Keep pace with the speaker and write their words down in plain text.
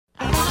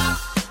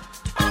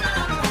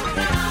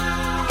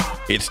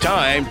It's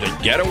time to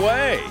get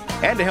away.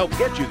 And to help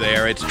get you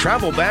there, it's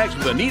Travel Bags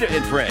with Anita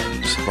and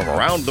Friends. From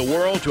around the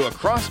world to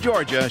across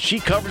Georgia, she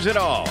covers it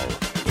all.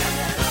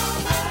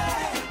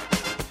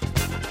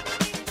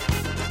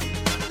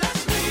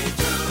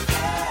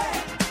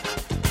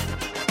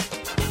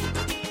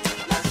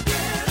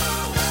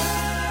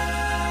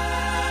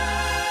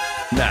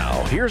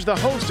 Now, here's the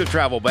host of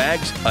Travel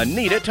Bags,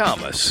 Anita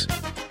Thomas.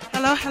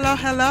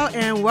 Hello,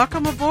 and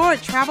welcome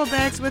aboard Travel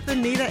Bags with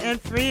Anita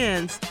and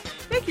Friends.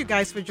 Thank you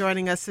guys for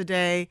joining us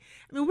today.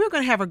 We're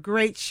going to have a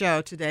great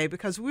show today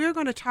because we're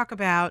going to talk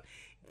about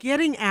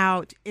getting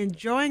out,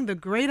 enjoying the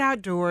great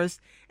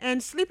outdoors,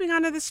 and sleeping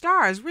under the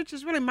stars, which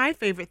is really my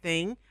favorite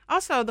thing.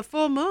 Also, the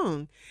full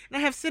moon. And I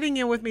have sitting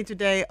in with me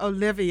today,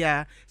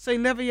 Olivia. So,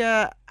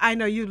 Olivia, I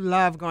know you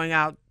love going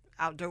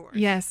outdoors.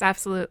 Yes,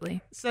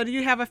 absolutely. So do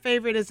you have a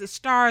favorite? Is it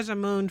stars or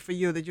moon for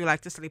you that you like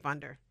to sleep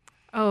under?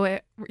 Oh,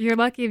 you're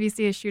lucky if you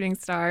see a shooting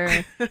star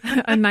or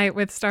a night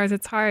with stars.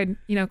 It's hard,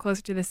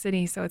 closer to the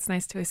city, so it's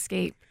nice to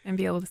escape and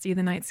be able to see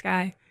the night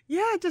sky.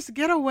 Yeah, just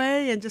get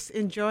away and just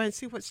enjoy and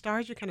see what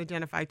stars you can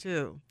identify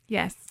too.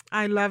 Yes.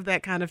 I love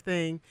that kind of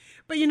thing.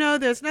 But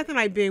there's nothing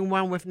like being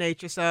one with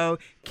nature. So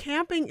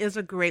camping is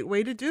a great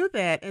way to do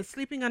that. And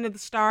sleeping under the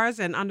stars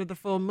and under the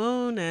full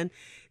moon and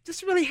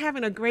just really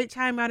having a great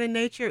time out in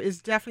nature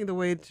is definitely the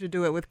way to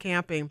do it with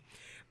camping.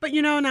 But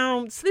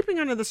now sleeping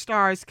under the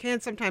stars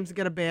can sometimes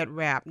get a bad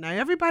rap. Now,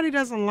 everybody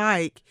doesn't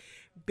like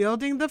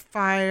building the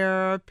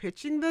fire,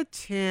 pitching the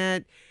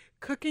tent,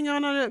 cooking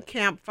on a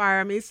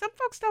campfire. Some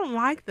folks don't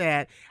like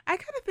that. I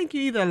kind of think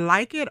you either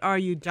like it or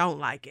you don't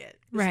like it.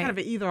 It's right. Kind of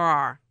an either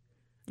or.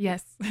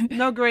 Yes.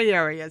 No gray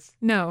areas.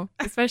 No,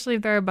 especially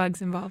if there are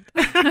bugs involved.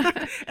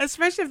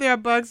 Especially if there are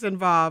bugs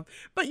involved.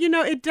 But,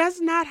 it does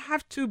not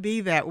have to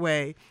be that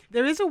way.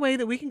 There is a way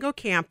that we can go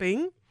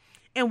camping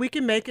and we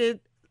can make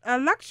it a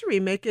luxury,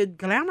 make it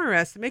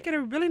glamorous, make it a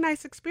really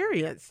nice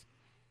experience.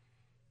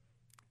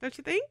 Don't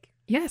you think?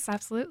 Yes,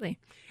 absolutely.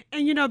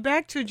 And,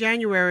 back to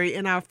January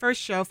in our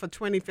first show for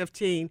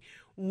 2015,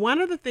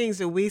 one of the things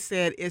that we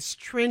said is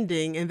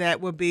trending, and that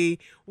will be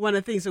one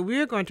of the things that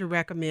we're going to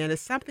recommend, is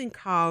something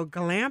called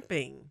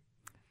glamping.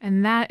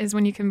 And that is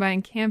when you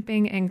combine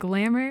camping and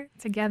glamour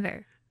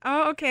together.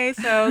 Oh, okay.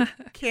 So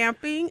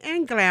camping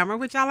and glamour,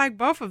 which I like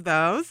both of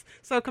those.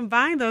 So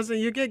combine those and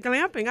you get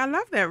glamping. I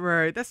love that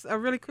word. That's a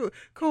really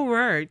cool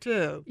word,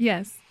 too.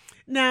 Yes.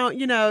 Now,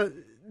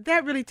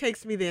 that really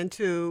takes me then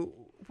to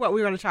what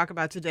we're going to talk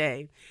about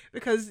today.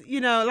 Because,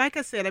 like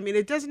I said,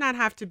 it does not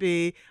have to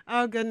be,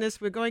 oh,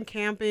 goodness, we're going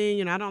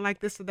camping. I don't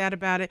like this or that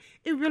about it.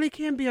 It really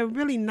can be a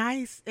really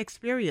nice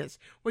experience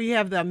where you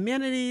have the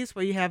amenities,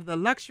 where you have the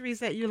luxuries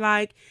that you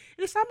like.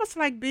 And it's almost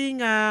like being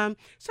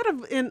sort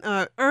of in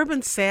an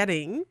urban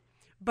setting,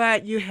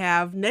 but you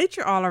have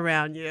nature all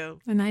around you.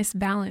 A nice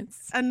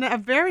balance. A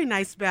very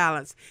nice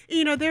balance.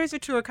 There's a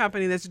tour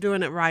company that's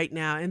doing it right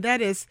now, and that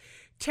is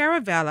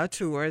Terravella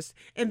Tours,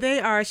 and they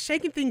are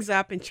shaking things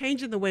up and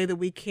changing the way that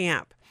we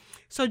camp.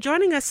 So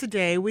joining us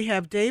today, we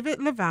have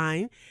David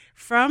Levine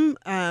from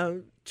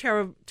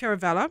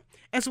Terravella,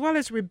 as well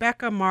as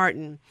Rebecca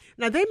Martin.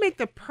 Now, they make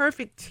the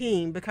perfect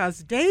team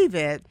because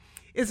David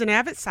is an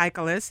avid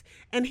cyclist,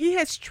 and he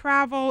has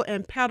traveled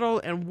and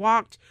pedaled and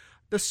walked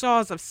the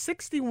soils of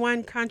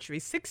 61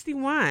 countries,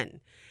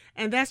 61.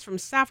 And that's from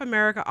South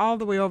America all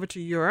the way over to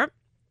Europe.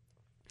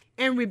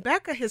 And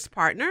Rebecca, his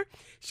partner,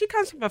 she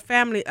comes from a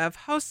family of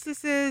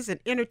hostesses and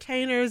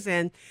entertainers,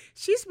 and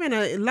she's been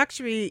a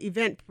luxury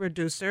event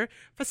producer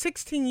for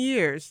 16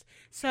 years.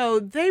 So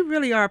they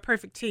really are a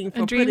perfect team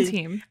for a dream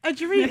team. A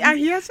dream,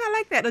 yes, I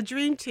like that. A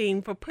dream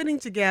team for putting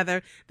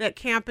together that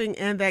camping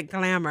and that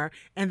glamour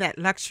and that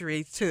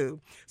luxury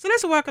too. So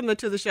let's welcome them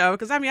to the show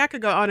because I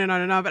could go on and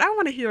on and on, but I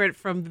want to hear it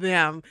from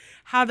them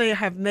how they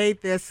have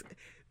made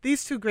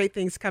these two great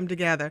things come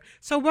together.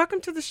 So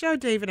welcome to the show,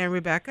 David and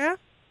Rebecca.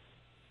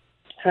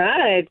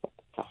 Hi.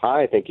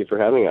 Hi, thank you for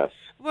having us.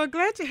 Well,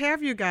 glad to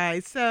have you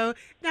guys. So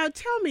now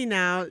tell me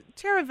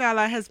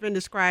Terravella has been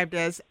described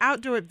as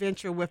outdoor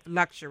adventure with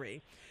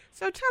luxury.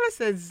 So tell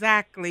us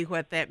exactly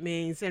what that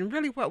means and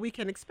really what we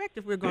can expect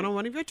if we're going on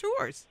one of your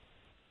tours.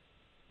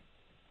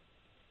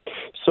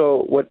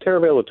 So what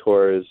Terravella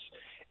Tours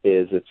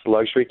is, it's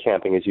luxury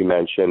camping, as you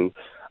mentioned,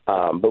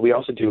 but we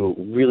also do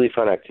really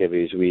fun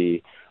activities.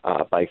 We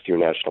bike through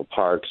national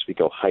parks, we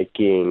go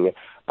hiking,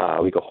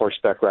 we go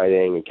horseback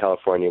riding. In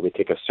California, we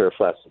take a surf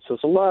lesson. So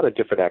it's a lot of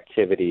different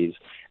activities.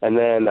 And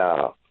then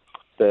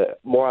the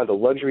more on the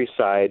luxury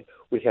side,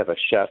 we have a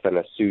chef and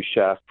a sous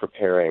chef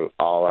preparing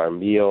all our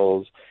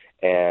meals.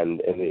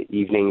 And in the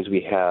evenings,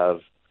 we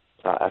have,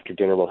 after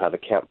dinner, we'll have a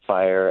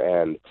campfire,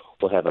 and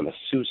we'll have a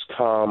masseuse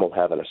come. We'll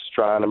have an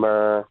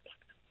astronomer.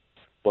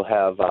 We'll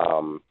have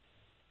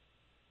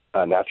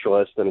a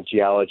naturalist and a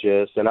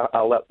geologist. And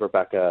I'll let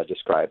Rebecca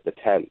describe the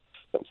tents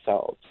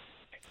themselves.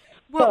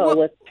 So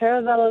with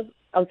Terravella,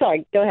 I'm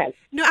sorry, go ahead.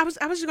 No, I was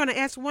just going to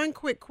ask one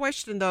quick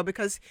question, though,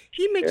 because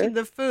he mentioned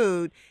the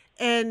food.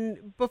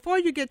 And before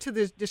you get to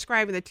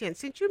describing the tent,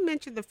 since you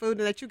mentioned the food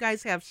and that you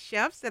guys have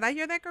chefs, did I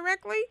hear that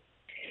correctly?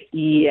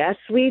 Yes,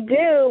 we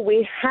do.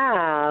 We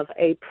have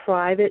a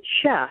private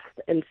chef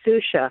and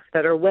sous chef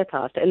that are with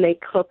us, and they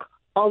cook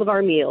all of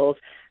our meals,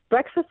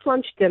 breakfast,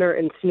 lunch, dinner,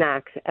 and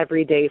snacks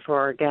every day for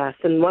our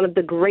guests. And one of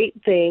the great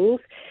things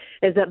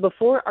is that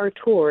before our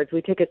tours,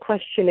 we take a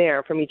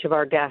questionnaire from each of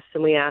our guests,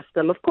 and we ask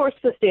them, of course,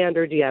 the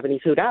standard, do you have any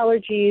food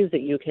allergies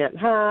that you can't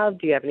have?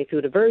 Do you have any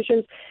food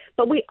aversions?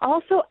 But we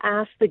also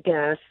ask the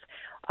guests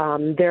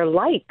their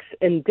likes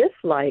and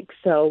dislikes.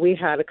 So we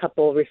had a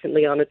couple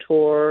recently on a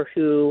tour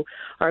who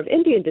are of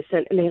Indian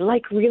descent, and they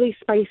like really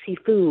spicy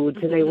foods,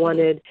 and they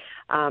wanted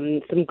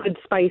some good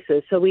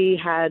spices. So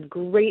we had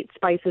great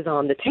spices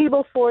on the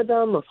table for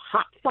them, of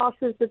hot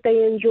sauces that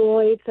they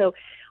enjoyed. So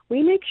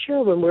we make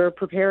sure when we're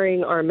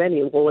preparing our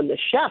menu, well, when the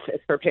chef is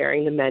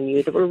preparing the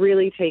menu, that we're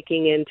really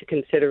taking into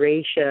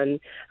consideration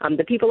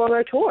the people on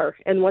our tour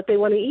and what they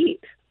want to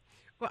eat.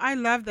 Well, I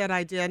love that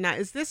idea. Now,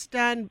 is this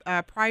done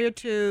prior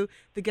to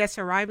the guests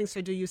arriving?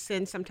 So do you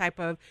send some type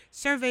of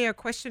survey or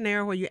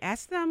questionnaire where you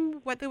ask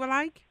them what they would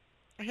like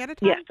ahead of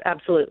time? Yes,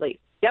 absolutely.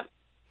 Yep.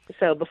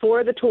 So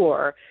before the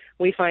tour,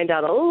 we find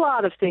out a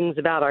lot of things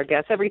about our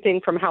guests, everything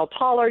from how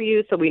tall are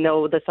you, so we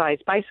know the size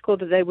bicycle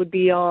that they would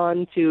be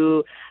on,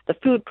 to the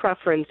food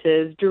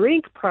preferences,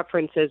 drink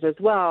preferences as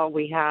well.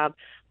 We have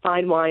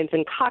fine wines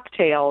and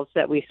cocktails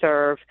that we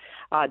serve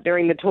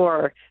during the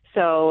tour.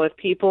 So if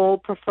people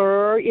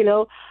prefer,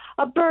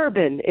 a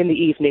bourbon in the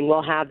evening,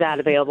 we'll have that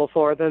available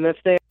for them. If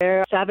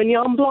they're a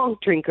Sauvignon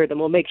Blanc drinker, then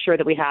we'll make sure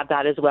that we have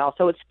that as well.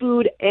 So it's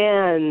food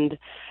and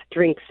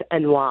drinks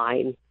and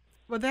wine.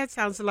 Well, that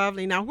sounds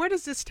lovely. Now, where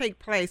does this take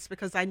place?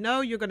 Because I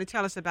know you're going to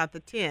tell us about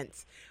the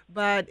tents,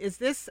 but is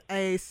this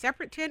a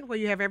separate tent where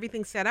you have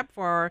everything set up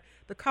for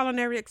the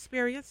culinary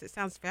experience? It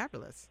sounds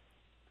fabulous.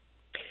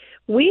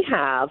 We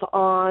have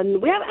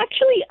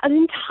actually an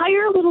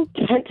entire little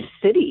tent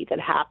city that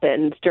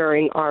happens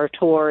during our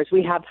tours.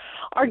 We have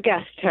our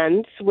guest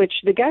tents, which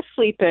the guests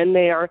sleep in.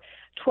 They are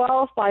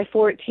 12 by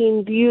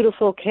 14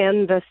 beautiful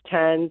canvas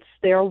tents.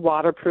 They are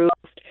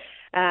waterproofed.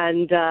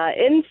 And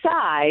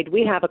inside,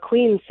 we have a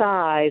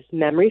queen-size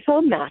memory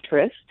foam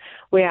mattress.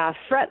 We have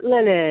fret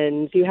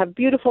linens. You have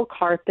beautiful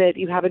carpet.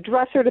 You have a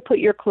dresser to put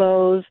your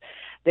clothes.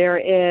 There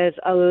is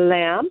a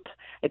lamp.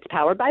 It's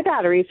powered by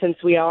battery since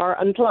we are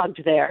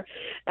unplugged there.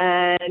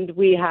 And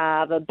we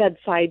have a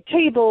bedside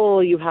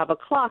table. You have a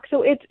clock.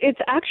 So it's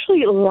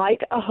actually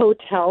like a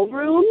hotel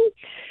room,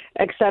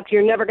 except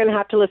you're never going to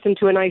have to listen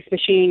to an ice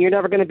machine. You're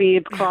never going to be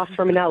across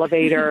from an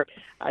elevator.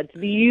 It's a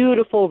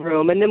beautiful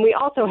room. And then we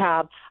also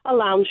have a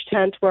lounge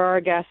tent where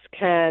our guests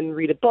can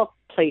read a book,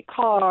 play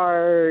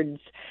cards,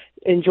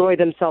 enjoy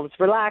themselves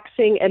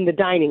relaxing, and the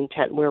dining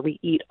tent where we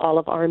eat all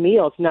of our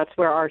meals. And that's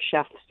where our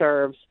chef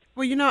serves.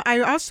 Well, I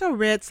also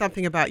read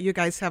something about you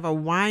guys have a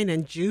wine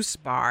and juice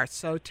bar.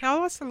 So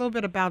tell us a little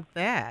bit about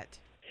that.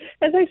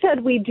 As I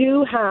said, we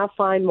do have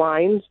fine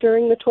wines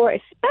during the tour,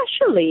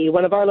 especially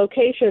one of our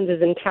locations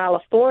is in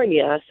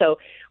California. So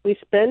we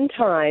spend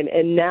time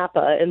in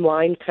Napa in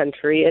wine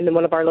country, and then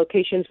one of our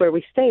locations where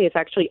we stay is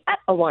actually at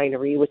a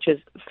winery, which is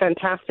a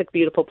fantastic,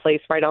 beautiful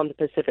place right on the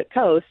Pacific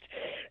coast.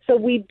 So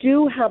we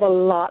do have a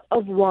lot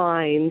of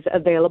wines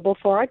available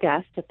for our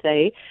guests. If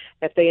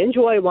they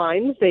enjoy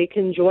wines, they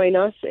can join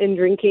us in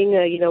drinking,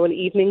 an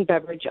evening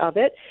beverage of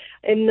it.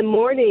 In the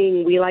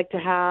morning, we like to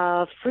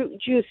have fruit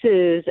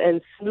juices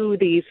and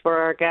smoothies for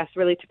our guests,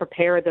 really to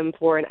prepare them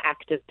for an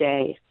active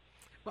day.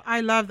 Well,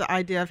 I love the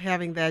idea of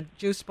having that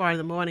juice bar in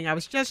the morning. I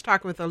was just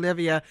talking with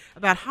Olivia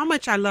about how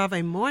much I love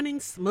a morning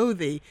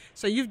smoothie.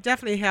 So you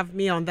definitely have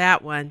me on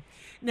that one.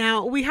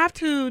 Now, we have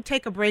to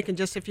take a break in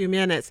just a few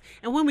minutes.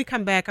 And when we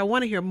come back, I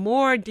want to hear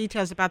more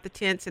details about the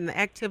tents and the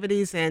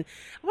activities. And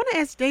I want to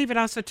ask David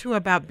also, too,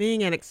 about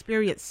being an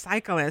experienced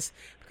cyclist,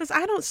 because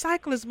I don't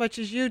cycle as much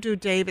as you do,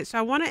 David. So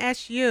I want to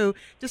ask you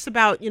just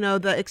about,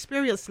 the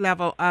experience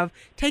level of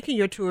taking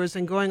your tours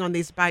and going on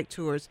these bike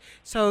tours.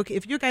 So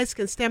if you guys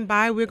can stand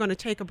by, we're going to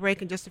take a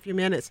break in just a few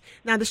minutes.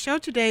 Now, the show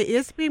today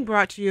is being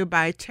brought to you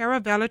by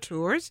Terravella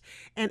Tours.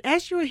 And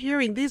as you're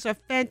hearing, these are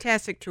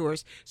fantastic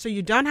tours. So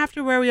you don't have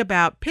to worry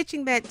about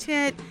pitching that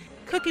tent,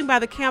 cooking by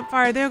the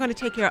campfire. They're going to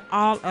take care of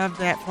all of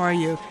that for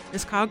you.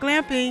 It's called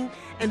Glamping.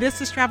 And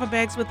this is Travel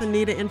Bags with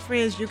Anita and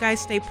Friends. You guys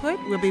stay put.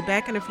 We'll be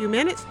back in a few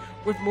minutes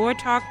with more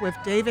talk with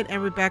David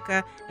and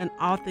Rebecca and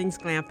all things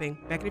glamping.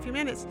 Back in a few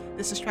minutes.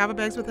 This is Travel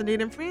Bags with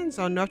Anita and Friends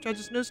on North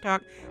Georgia's News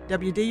Talk,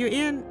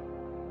 WDUN.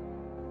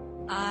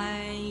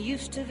 I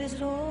used to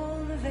visit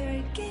all the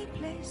very gay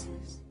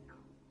places,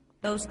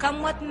 those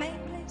come what may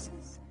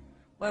places,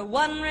 where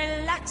one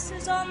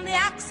relaxes on the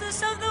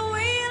axis of the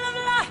wheel of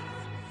life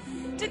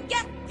to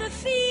get the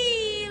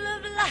feel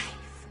of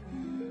life,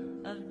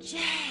 of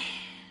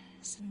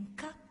jazz and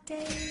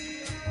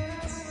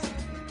cocktails.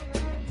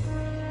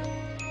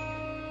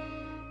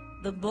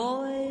 The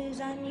boys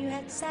I knew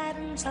had sad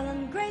and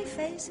sullen gray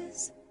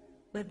faces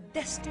with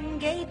destined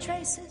gay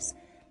traces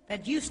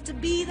that used to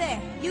be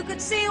there. You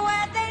could see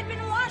where they'd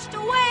been washed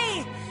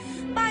away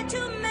by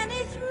too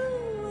many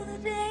through the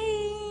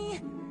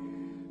day.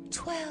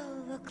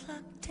 12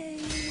 o'clock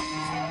days.